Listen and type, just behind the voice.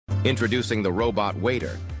Introducing the robot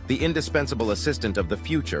waiter, the indispensable assistant of the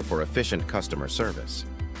future for efficient customer service.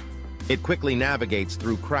 It quickly navigates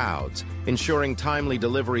through crowds, ensuring timely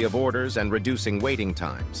delivery of orders and reducing waiting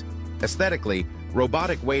times. Aesthetically,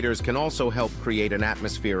 robotic waiters can also help create an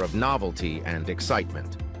atmosphere of novelty and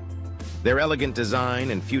excitement. Their elegant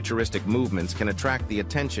design and futuristic movements can attract the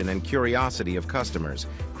attention and curiosity of customers,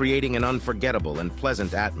 creating an unforgettable and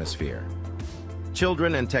pleasant atmosphere.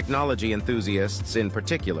 Children and technology enthusiasts, in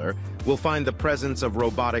particular, will find the presence of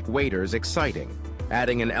robotic waiters exciting,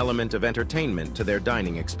 adding an element of entertainment to their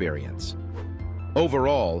dining experience.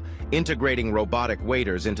 Overall, integrating robotic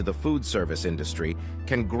waiters into the food service industry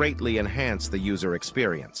can greatly enhance the user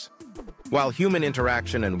experience. While human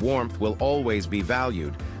interaction and warmth will always be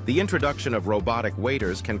valued, the introduction of robotic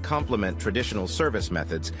waiters can complement traditional service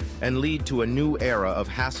methods and lead to a new era of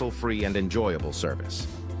hassle-free and enjoyable service.